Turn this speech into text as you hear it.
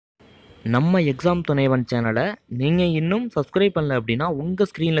நம்ம எக்ஸாம் துணைவன் சேனலை நீங்கள் இன்னும் சப்ஸ்கிரைப் பண்ணல அப்படின்னா உங்கள்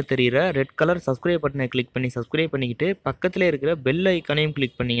ஸ்க்ரீனில் தெரிகிற ரெட் கலர் சப்ஸ்கிரைப் பட்டனை கிளிக் பண்ணி சப்ஸ்கிரைப் பண்ணிக்கிட்டு பக்கத்தில் இருக்கிற பெல் ஐக்கானையும்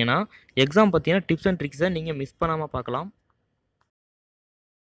கிளிக் பண்ணிங்கன்னா எக்ஸாம் பற்றின டிப்ஸ் அண்ட் ட்ரிக்ஸை நீங்கள் மிஸ் பண்ணாமல் பார்க்கலாம்.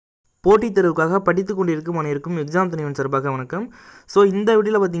 போட்டித் தேர்வுக்காக படித்து கொண்டிருக்கும் அனைவருக்கும் எக்ஸாம் துணைவன் சார்பாக வணக்கம். ஸோ இந்த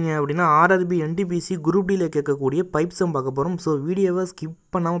வீடியோவில் பார்த்தீங்க அப்படின்னா RRB NTPC குரூப் டியில் கேட்கக்கூடிய பைப் சம் பார்க்க போகிறோம். ஸோ வீடியோவை ஸ்கிப்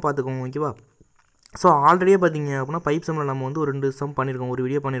பண்ணாமல் பார்த்துக்கோங்க, ஓகேவா? ஸோ ஆல்ரெடியே பார்த்தீங்க அப்படின்னா பைப் சம்மில் நம்ம வந்து ஒரு 2 சம் பண்ணியிருக்கோம், ஒரு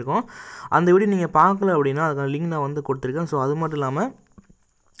வீடியோ பண்ணியிருக்கோம். அந்த வீடியோ நீங்கள் பார்க்கல அப்படின்னா அதுக்கான லிங்க் நான் வந்து கொடுத்துருக்கேன். ஸோ அது மட்டும் இல்லாமல்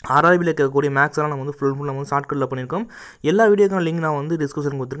RRBயில் இருக்கக்கூடிய மேக்ஸ்லாம் நம்ம வந்து ஃபுல்லாக நம்ம வந்து ஷார்ட்கட்டில் பண்ணியிருக்கோம். எல்லா வீடியோக்கான லிங்க் நான் வந்து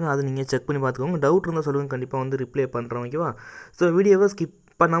டிஸ்கிரிப்ஷன் கொடுத்துருக்கேன், அதை நீங்கள் செக் பண்ணி பார்த்துக்கோங்க. டவுட் இருந்தால் சொல்லுங்கள், கண்டிப்பாக வந்து ரிப்ளை பண்ணுறேன், ஓகேவா? ஸோ வீடியோவை ஸ்கிப்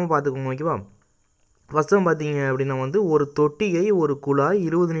பண்ணாமல் பார்த்துக்கோங்க, ஓகேவா? ஃபஸ்ட்டு பார்த்தீங்க அப்படின்னா வந்து ஒரு தொட்டியை ஒரு குழாய்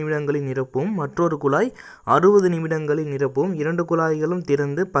 20 நிமிடங்களில் நிரப்பும், மற்றொரு குழாய் 60 நிமிடங்களில் நிரப்பும். 2 குழாய்களும்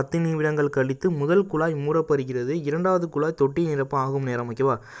திறந்து 10 நிமிடங்கள் கழித்து முதல் குழாய் மூடப்படுகிறது. இரண்டாவது குழாய் தொட்டியை நிரப்ப ஆகும் நேரம்,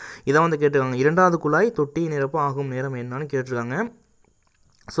 ஓகேவா? இதான் வந்து கேட்டிருக்காங்க. இரண்டாவது குழாய் தொட்டியை நிரப்ப ஆகும் நேரம் என்னன்னு கேட்டிருக்காங்க.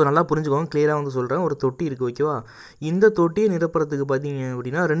 ஸோ நல்லா புரிஞ்சுக்கோங்க, கிளியராக வந்து சொல்கிறேன். ஒரு தொட்டி இருக்குது, ஓகேவா? இந்த தொட்டியை நிரப்புறதுக்கு பார்த்தீங்க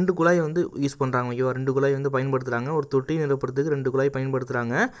அப்படின்னா 2 குழாய் வந்து யூஸ் பண்ணுறாங்க, ஓகேவா? 2 குழாய் வந்து பயன்படுத்துகிறாங்க. ஒரு தொட்டியை நிரப்புறதுக்கு 2 குழாய்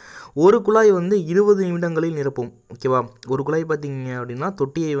பயன்படுத்துகிறாங்க. ஒரு குழாய் வந்து 20 நிமிடங்களில் நிரப்பும், ஓகேவா? ஒரு குழாய் பார்த்தீங்க அப்படின்னா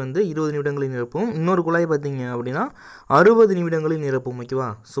தொட்டியை வந்து 20 நிமிடங்களில் நிரப்பும். இன்னொரு குழாய் பார்த்தீங்க அப்படின்னா 60 நிமிடங்களில் நிரப்பும், ஓகேவா?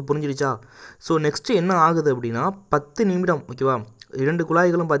 ஸோ புரிஞ்சிடுச்சா? ஸோ நெக்ஸ்ட்டு என்ன ஆகுது அப்படின்னா 10 நிமிடம், ஓகேவா? 2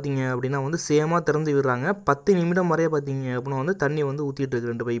 குழாய்களும் பார்த்தீங்க அப்படின்னா வந்து சேமாக திறந்து விடுறாங்க. 10 நிமிடம் வரைய பார்த்தீங்க அப்படின்னா வந்து தண்ணி வந்து ஊற்றிட்டு இருக்கு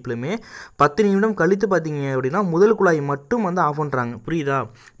 2 பைப்லையுமே. 10 நிமிடம் கழித்து பார்த்தீங்க அப்படின்னா முதல் குழாய் மட்டும் வந்து ஆஃப் பண்ணுறாங்க, புரியுதா?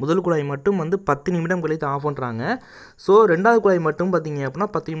 முதல் குழாய் மட்டும் வந்து 10 நிமிடம் கழித்து ஆஃப் பண்ணுறாங்க. ஸோ ரெண்டாவது குழாய் மட்டும் பார்த்தீங்க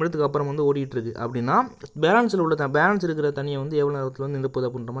அப்படின்னா 10 நிமிடத்துக்கு அப்புறம் வந்து ஓடிட்டுருக்கு. அப்படின்னா பேலன்ஸில் உள்ள பேலன்ஸ் இருக்கிற தண்ணியை வந்து எவ்வளோ நேரத்தில் வந்து நிரப்புது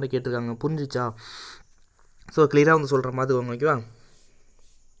அப்படின்ற மாதிரி கேட்டிருக்காங்க. புரிஞ்சிச்சா? ஸோ கிளியராக வந்து சொல்கிற மாதிரி வாங்க, ஓகேவா?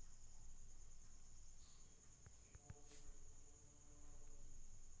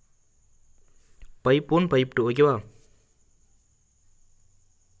 பைப் 1 பைப் 2, ஓகேவா?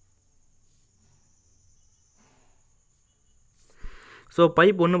 ஸோ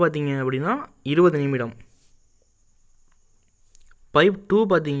பைப் 1 பார்த்தீங்க அப்படின்னா 20 நிமிடம், பைப் 2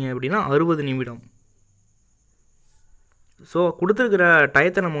 பார்த்தீங்க அப்படின்னா 60 நிமிடம். ஸோ கொடுத்துருக்கிற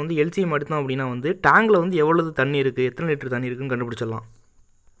டயத்தை நம்ம வந்து எல்சிஎம் எடுத்தோம் அப்படின்னா வந்து டேங்கில் வந்து எவ்வளவு தண்ணி இருக்குது, எத்தனை லிட்டர் தண்ணி இருக்குன்னு கண்டுபிடிச்சிடலாம்.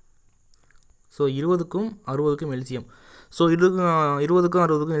 So 20க்கும் 60க்கும் LCM. ஸோ 20க்கும்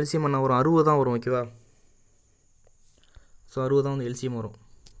 60க்கும் எல்சிஎம் என்ன வரும்? 60 தான் வரும், ஓகேவா? ஸோ 60 தான் வந்து எல்சிஎம் வரும்.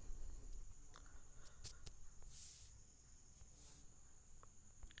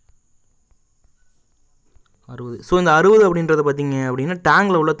 ஸோ இந்த 60 அப்படின்றத பார்த்தீங்க அப்படின்னா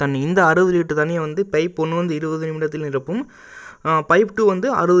டேங்கில் உள்ள தண்ணி. இந்த 60 லிட்டர் தண்ணியை வந்து பைப் 1 வந்து 20 நிமிடத்தில் நிரப்பும், பைப் 2 வந்து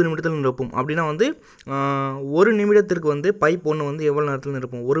 60 நிமிடத்தில் நிரப்பும். அப்படின்னா வந்து 1 நிமிடத்திற்கு வந்து பைப் 1 வந்து எவ்வளோ நேரத்தில்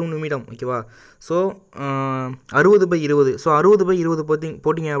நிரப்பும்? 1 நிமிடம், ஓகேவா? ஸோ 60/20. ஸோ 60/20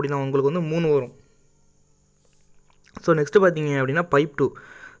 போட்டிங்க அப்படின்னா உங்களுக்கு வந்து 3 வரும். ஸோ நெக்ஸ்ட்டு பார்த்தீங்க அப்படின்னா பைப் 2.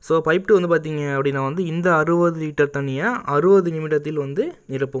 ஸோ பைப் 2 வந்து பார்த்தீங்க அப்படின்னா வந்து இந்த 60 லிட்டர் தண்ணியை 60 நிமிடத்தில் வந்து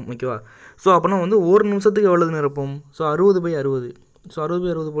நிரப்பும், ஓகேவா? ஸோ அப்போனா வந்து 1 நிமிஷத்துக்கு எவ்வளவு நிரப்பும்? ஸோ 60/60. ஸோ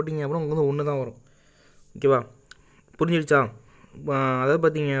 60/60 போட்டிங்க அப்படின்னா உங்களுக்கு வந்து 1 தான் வரும், ஓகேவா? புரிஞ்சிடுச்சா? அதாவது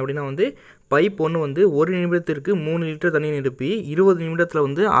பார்த்தீங்க அப்படின்னா வந்து பைப் 1 வந்து 1 நிமிடத்திற்கு 3 லிட்டர் தண்ணி நிரப்பி 20 நிமிடத்தில்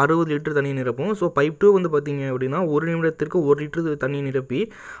வந்து 60 லிட்டர் தண்ணி நிரப்பும். ஸோ பைப் 2 வந்து பார்த்தீங்க அப்படின்னா 1 நிமிடத்திற்கு 1 லிட்டர் தண்ணி நிரப்பி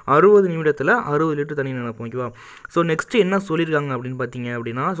 60 நிமிடத்தில் 60 லிட்டர் தண்ணி நிரப்பும், ஓகேவா? ஸோ நெக்ஸ்ட்டு என்ன சொல்லியிருக்காங்க அப்படின்னு பார்த்தீங்க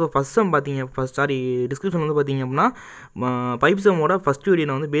அப்படின்னா ஸோ ஃபஸ்ட் சம் பார்த்தீங்க, டிஸ்கிரிப்ஷன் வந்து பார்த்தீங்க அப்படின்னா பைப் சம்மோட ஃபஸ்ட் வீடியோ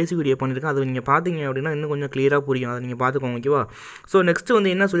நான் வந்து பேசிக் வீடியோ பண்ணியிருக்கேன். அதை நீங்கள் பார்த்தீங்க அப்படின்னா இன்னும் கொஞ்சம் கிளியராக புரியும், அதை நீங்கள் பார்த்துக்கோங்க, ஓகேவா? ஸோ நெக்ஸ்ட்டு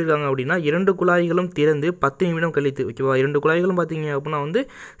வந்து என்ன சொல்லியிருக்காங்க அப்படின்னா 2 குழாய்களும் திறந்து 10 நிமிடம் கழித்து, ஓகேவா? 2 குழாய்களும் பார்த்தீங்க அப்படின்னா வந்து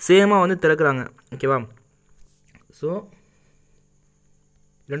சேமாக வந்து திறக்கிறாங்க, ஓகேவா? ஸோ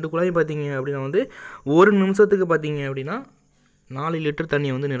 2 குழாய் பார்த்தீங்க அப்படின்னா வந்து 1 நிமிஷத்துக்கு பார்த்தீங்க அப்படின்னா 4 லிட்டர்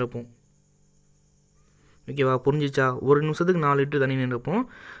தண்ணியை வந்து நிரப்பும், ஓகேவா? புரிஞ்சிச்சா? 1 நிமிஷத்துக்கு 4 லிட்டர் தண்ணி நிரப்பும்.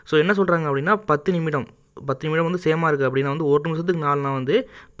 ஸோ என்ன சொல்கிறாங்க அப்படின்னா 10 நிமிடம் வந்து சேமாக இருக்குது அப்படின்னா வந்து 1 நிமிஷத்துக்கு 4னா வந்து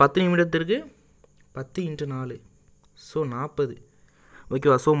 10 நிமிடத்திற்கு 10 × 4, ஸோ 40,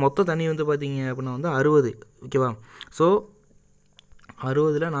 ஓகேவா? ஸோ மொத்த தண்ணி வந்து பார்த்தீங்க அப்படின்னா வந்து 60, ஓகேவா? ஸோ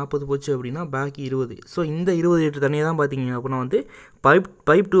 60ல் 40 போச்சு அப்படின்னா பாக்கி 20. ஸோ இந்த 20 லிட்டர் தண்ணியை தான் பார்த்தீங்க அப்படின்னா வந்து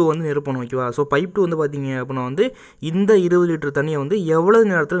பைப் 2 வந்து நிரப்பணும், ஓகேவா? ஸோ பைப் 2 வந்து பார்த்தீங்க அப்படின்னா வந்து இந்த 20 லிட்டர் தண்ணியை வந்து எவ்வளோ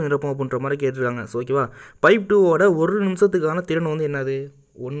நேரத்தில் நிரப்போம் அப்படின்ற மாதிரி கேட்டிருக்காங்க. ஸோ ஓகேவா? பைப் 2வோட 1 நிமிஷத்துக்கான திறன் வந்து என்னது?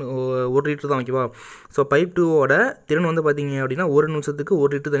 1 லிட்டர் தான், ஓகேவா? ஸோ பைப் 2வோட திறன் வந்து பார்த்தீங்க அப்படின்னா 1 நிமிஷத்துக்கு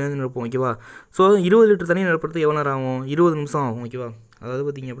 1 லிட்டர் தண்ணி வந்து நிரப்போம், ஓகேவா? ஸோ 20 லிட்டர் தண்ணி நிரப்புறதுக்கு எவ்வளோ நேரம் ஆகும்? 20 நிமிஷம் ஆகும், ஓகேவா? அதாவது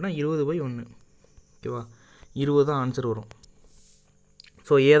பார்த்தீங்க அப்படின்னா 20/1, ஓகேவா? 20 தான் ஆன்சர் வரும்.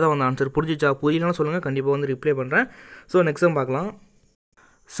 ஸோ ஏ தான் வந்து ஆன்சர். புரிஞ்சிச்சா? புரியலன்னு சொல்லுங்கள், கண்டிப்பாக வந்து ரிப்ளை பண்ணுறேன். ஸோ நெக்ஸ்ட் சம் பார்க்கலாம்.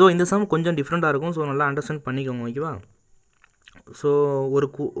 ஸோ இந்த சம் கொஞ்சம் டிஃப்ரெண்ட்டாக இருக்கும், ஸோ நல்லா அண்டர்ஸ்டாண்ட் பண்ணிக்கோங்க, ஓகேவா? ஸோ ஒரு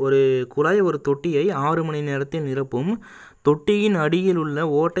குழாய் ஒரு தொட்டியை 6 மணி நேரத்தில் நிரப்பும். தொட்டியின் அடியில் உள்ள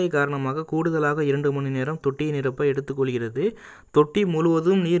ஓட்டை காரணமாக கூடுதலாக 2 மணி நேரம் தொட்டியை நிரப்ப எடுத்துக்கொள்கிறது. தொட்டி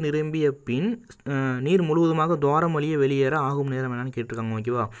முழுவதும் நீர் நிரம்பிய பின் நீர் முழுவதுமாக துவாரம் வழியே வெளியேற ஆகும் நேரம் என்னன்னு கேட்டிருக்காங்க.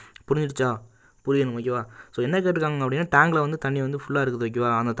 ஓகேவா, புரிஞ்சிடுச்சா? புரியணும். ஓகேவா, ஸோ என்ன கேட்டிருக்காங்க அப்படின்னா, டேங்கில் வந்து தண்ணி வந்து ஃபுல்லாக இருக்குது.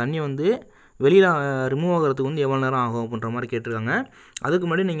 ஓகேவா, அந்த தண்ணி வந்து வெளியில் ரிமூவ் ஆகிறதுக்கு வந்து எவ்வளோ நேரம் ஆகும் அப்படின்ற மாதிரி கேட்டிருக்காங்க. அதுக்கு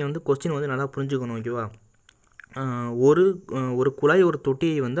முன்னாடி நீங்கள் வந்து கொஸ்டின் வந்து நல்லா புரிஞ்சுக்கணும். ஓகேவா, ஒரு குழாய் ஒரு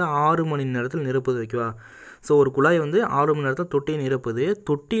தொட்டியை வந்து 6 மணி நேரத்தில் நிரப்புது. ஓகேவா, ஸோ ஒரு குழாய் வந்து 6 மணி நேரத்தில் தொட்டியை நிரப்புது.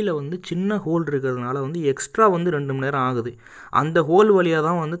 தொட்டியில் வந்து சின்ன ஹோல் இருக்கிறதுனால வந்து எக்ஸ்ட்ரா வந்து 2 மணி நேரம் ஆகுது. அந்த ஹோல் வழியாக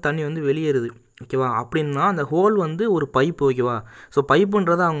தான் வந்து தண்ணி வந்து வெளியேறுது. ஓகேவா, அப்படின்னா அந்த ஹோல் வந்து ஒரு பைப்பு. ஓகேவா, ஸோ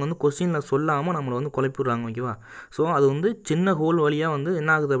பைப்புன்றதை அவங்க வந்து கொஸ்டினில் சொல்லாமல் நம்மளை வந்து குழப்பிடுறாங்க. ஓகேவா, ஸோ அது வந்து சின்ன ஹோல் வழியாக வந்து என்ன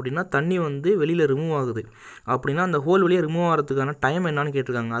ஆகுது அப்படின்னா தண்ணி வந்து வெளியில் ரிமூவ் ஆகுது. அப்படின்னா அந்த ஹோல் வழியாக ரிமூவ் ஆகிறதுக்கான டைம் என்னன்னு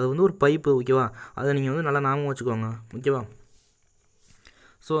கேட்டிருக்காங்க. அது வந்து ஒரு பைப்பு. ஓகேவா, அதை நீங்கள் வந்து நல்லா ஞாபகம் வச்சுக்கோங்க. ஓகேவா,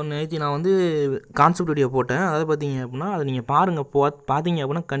 ஸோ நேற்று நான் வந்து கான்செப்ட் வீடியோ போட்டேன். அதை பார்த்தீங்க அப்படின்னா அதை நீங்கள் பாருங்கள். பார்த்தீங்க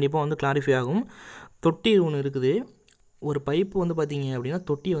அப்படின்னா கண்டிப்பாக வந்து கிளாரிஃபை ஆகும். தொட்டி ஒன்று இருக்குது. ஒரு பைப்பு வந்து பார்த்தீங்க அப்படின்னா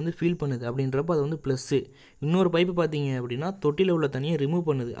தொட்டியை வந்து ஃபீல் பண்ணுது அப்படின்றப்ப அது வந்து ப்ளஸ்ஸு. இன்னொரு பைப்பு பார்த்தீங்க அப்படின்னா தொட்டியில் உள்ள தண்ணியை ரிமூவ்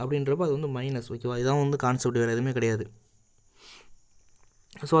பண்ணுது அப்படின்றப்ப அது வந்து மைனஸ். ஓகேவா, இதான் வந்து கான்செப்ட், வேறு எதுவுமே கிடையாது.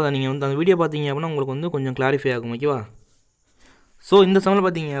 ஸோ அதை நீங்கள் வந்து அந்த வீடியோ பார்த்தீங்க அப்படின்னா உங்களுக்கு வந்து கொஞ்சம் கிளாரிஃபை ஆகும். ஓகேவா, ஸோ இந்த சமயம்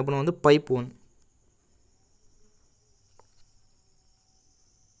பார்த்தீங்க அப்படின்னா வந்து பைப் 1,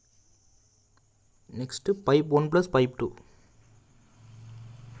 நெக்ஸ்ட்டு பைப் 1 + பைப் 2.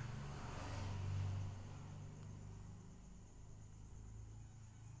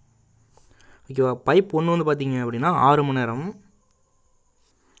 ஓகேவா, பைப் 1 வந்து பார்த்தீங்க அப்படின்னா 6 மணி நேரம்.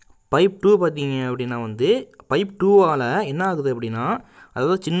 பைப் 2 பார்த்தீங்க அப்படின்னா வந்து பைப் 2ஆல் என்ன ஆகுது அப்படின்னா,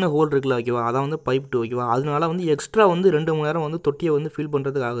 அதாவது சின்ன ஹோல் இருக்குல்ல. ஓகேவா, அதான் வந்து பைப் 2. ஓகேவா, அதனால வந்து எக்ஸ்ட்ரா வந்து 2 மணி நேரம் வந்து தொட்டியை வந்து ஃபில்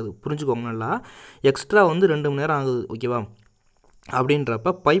பண்ணுறதுக்கு ஆகுது. புரிஞ்சுக்கோங்க நல்லா, எக்ஸ்ட்ரா வந்து 2 மணி நேரம் ஆகுது. ஓகேவா,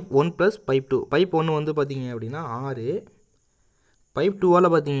 அப்படின்றப்ப பைப் 1 + பைப் 2. பைப் 1 வந்து பார்த்தீங்க அப்படின்னா 6, பைப்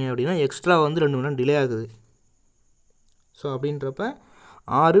 2ஆல் பார்த்தீங்க அப்படின்னா எக்ஸ்ட்ரா வந்து 2 மணி நேரம் டிலே ஆகுது. ஸோ அப்படின்றப்ப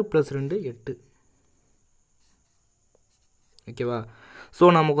 6 + 2 8. ஓகேவா, ஸோ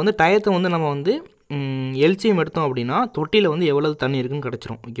நமக்கு வந்து டயத்தை வந்து நம்ம வந்து எல்சிஎம் எடுத்தோம் அப்படின்னா தொட்டியில் வந்து எவ்வளவு தண்ணி இருக்குன்னு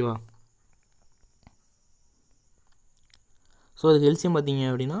கிடச்சிரும். ஓகேவா, ஸோ அதுக்கு எல்சிஎம் பார்த்தீங்க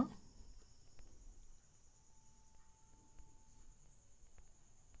அப்படின்னா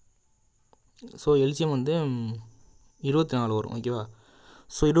எல்சிஎம் வந்து 24 வரும். ஓகேவா,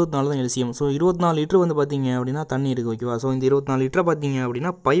 ஸோ 24 தான் எல்சிஎம். ஸோ 24 லிட்டர் வந்து பார்த்தீங்க அப்படின்னா தண்ணி இருக்குது. ஓகேவா, ஸோ இந்த 24 லிட்டரை பார்த்தீங்க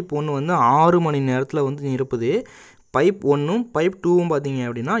அப்படின்னா பைப் 1 வந்து 6 மணி நேரத்தில் வந்து நிரப்புது. பைப் 1ம் பைப் 2ம் பார்த்தீங்க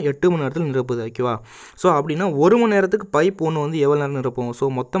அப்படின்னா 8 மணி நேரத்தில் நிரப்புது. ஓகேவா, ஸோ அப்படின்னா 1 மணி நேரத்துக்கு பைப் 1 வந்து எவ்வளோ நேரம் நிரப்போம்? ஸோ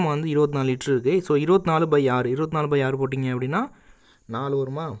மொத்தமாக வந்து 24 லிட்டர் இருக்குது. ஸோ 24/6, 24/6 போட்டிங்க அப்படின்னா 4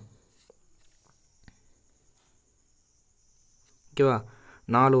 வருமா? ஓகேவா,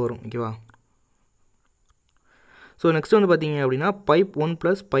 4 வரும். ஓகேவா, ஸோ நெக்ஸ்ட் வந்து பார்த்தீங்க அப்படின்னா பைப் 1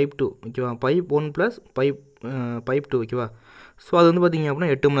 + பைப் 2. ஓகேவா, பைப் 1 + பைப் 2. ஓகேவா, ஸோ அது வந்து பார்த்தீங்க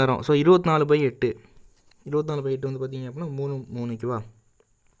அப்படின்னா 8 மணி நேரம். ஸோ 24/8, 24/8 வந்து பார்த்தீங்க அப்படின்னா 3. ஓகேவா,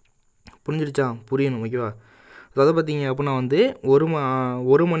 புரிஞ்சிருச்சா? புரியணும். ஓகேவா, ஸோ அதை பார்த்தீங்க அப்படின்னா வந்து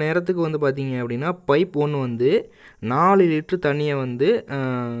ஒரு மணி நேரத்துக்கு வந்து பார்த்தீங்க அப்படின்னா பைப் 1 வந்து 4 லிட்டர் தண்ணியை வந்து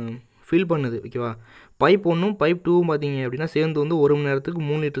ஃபில் பண்ணுது. ஓகேவா, பைப் 1ம் பைப் 2ம் பார்த்தீங்க அப்படின்னா சேர்ந்து வந்து 1 மணி நேரத்துக்கு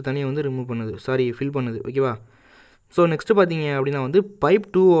 3 லிட்டர் தண்ணியை வந்து ஃபில் பண்ணுது. ஓகேவா, ஸோ நெக்ஸ்ட்டு பார்த்தீங்க அப்படின்னா வந்து பைப்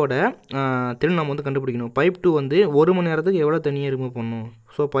 2ஓட திறன் நம்ம வந்து கண்டுபிடிக்கணும். பைப் 2 வந்து 1 மணி நேரத்துக்கு எவ்வளோ தண்ணியை ரிமூவ் பண்ணணும்?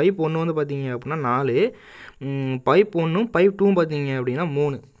 ஸோ பைப் 1 வந்து பார்த்தீங்க அப்படின்னா 4, பைப் 1ம் பைப் 2ம் பார்த்தீங்க அப்படின்னா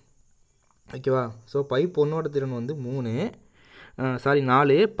 3. ஓகேவா, ஸோ பைப் 1ஓட திறன் வந்து 4,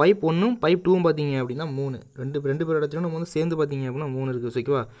 பைப் 1ம் பைப் 2ம் பார்த்தீங்க அப்படின்னா 3. ரெண்டு பேரோட திறன் நம்ம வந்து சேர்ந்து பார்த்தீங்க அப்படின்னா 3 இருக்குது.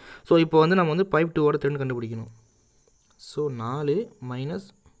 ஓகேவா, ஸோ இப்போ வந்து நம்ம வந்து பைப் 2ஓட திறன் கண்டுபிடிக்கணும். So 4 -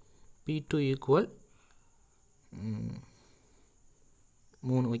 P2 =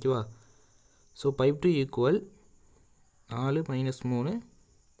 3. ஓகேவா, ஸோ பைப் 2 = 4 - 3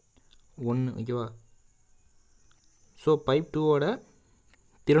 1. ஓகேவா, ஸோ பைப் 2ஓட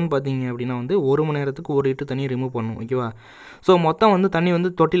திறன் பார்த்தீங்க அப்படின்னா வந்து 1 மணி நேரத்துக்கு 1 லிட்டர் தண்ணியை ரிமூவ் பண்ணணும். ஓகேவா, ஸோ மொத்தம் வந்து தண்ணி வந்து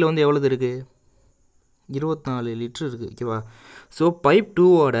தொட்டியில் வந்து எவ்வளோது இருக்குது? 24 லிட்டர் இருக்குது. ஓகேவா, ஸோ பைப்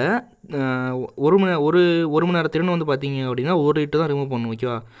 2ஓட ஒரு மணி நேரம் திறன் வந்து பார்த்தீங்க அப்படின்னா 1 லிட்டர் தான் ரிமூவ் பண்ணணும்.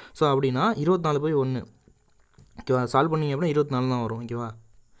 ஓகேவா, ஸோ அப்படின்னா 24/1. ஓகேவா, சால்வ் பண்ணிங்க அப்படின்னா 24 தான் வரும். ஓகேவா,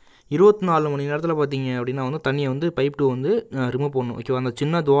 24 மணி நேரத்தில் பார்த்தீங்க அப்படின்னா வந்து தண்ணியை வந்து பைப் 2 வந்து ரிமூவ் பண்ணணும். ஓகேவா, அந்த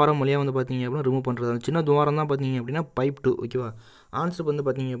சின்ன துவாரம் வழியாக வந்து பார்த்தீங்க அப்படின்னா ரிமூவ் பண்ணுறது. அந்த சின்ன துவாரம் தான் பார்த்தீங்க அப்படின்னா பைப் 2. ஓகேவா, ஆன்சர் வந்து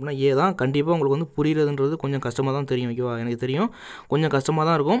பார்த்தீங்க அப்படின்னா ஏ தான். கண்டிப்பாக உங்களுக்கு வந்து புரியுறதுன்றது கொஞ்சம் கஷ்டமாக தான் தெரியும். ஓகேவா, எனக்கு தெரியும் கொஞ்சம் கஷ்டமாக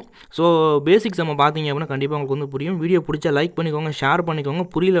தான் இருக்கும். ஸோ பேசிக்ஸ் நம்ம பார்த்தீங்க அப்படின்னா கண்டிப்பாக உங்களுக்கு வந்து புரியும். வீடியோ பிடிச்சா லைக் பண்ணிக்கோங்க, ஷேர் பண்ணிக்கோங்க.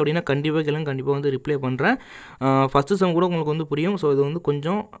 புரியல அப்படின்னா கண்டிப்பாக கேளுங்க, கண்டிப்பாக வந்து ரிப்ளை பண்ணுறேன். ஃபஸ்ட்டு சம் கூட உங்களுக்கு வந்து புரியும். ஸோ இது வந்து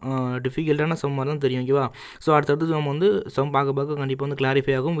கொஞ்சம் டிஃபிகல்ட்டான சம் மாதிரி தான் தெரியும். ஓகேவா, ஸோ அடுத்தடுத்து நம்ம வந்து சம் பார்க்க கண்டிப்பாக வந்து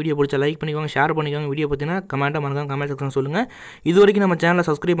கிளாரிஃபை ஆகும். வீடியோ பிடிச்சா லைக் பண்ணிக்கோங்க, ஷேர் பண்ணிக்கோங்க. வீடியோ பற்றினா கமெண்ட்டாக மறக்காம கமெண்ட் செக்ஷன் சொல்லுங்கள். இது வரைக்கும் நம்ம சேனலை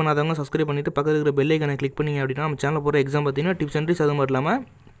சப்ஸ்கிரைப் பண்ணாதவங்க சப்ஸ்கிரைப் பண்ணிவிட்டு பக்கத்தில் இருக்கிற பெல் ஐக்கானை கிளிக் பண்ணிங்க அப்படின்னா நம்ம சேனலில் போகிற எக்ஸாம் பார்த்தீங்கன்னா டிப்ஸ் அண்ட் ட்ரிக்ஸ் அது மட்டும் இல்லாமல்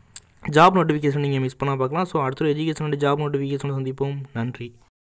ஜாப் நோட்டிஃபிகேஷன் நீங்கள் மிஸ் பண்ணால் பார்க்கலாம். ஸோ அடுத்த எஜுகேஷன் ஜாப் நோட்டிஃபிகேஷன் சந்திப்போம். நன்றி.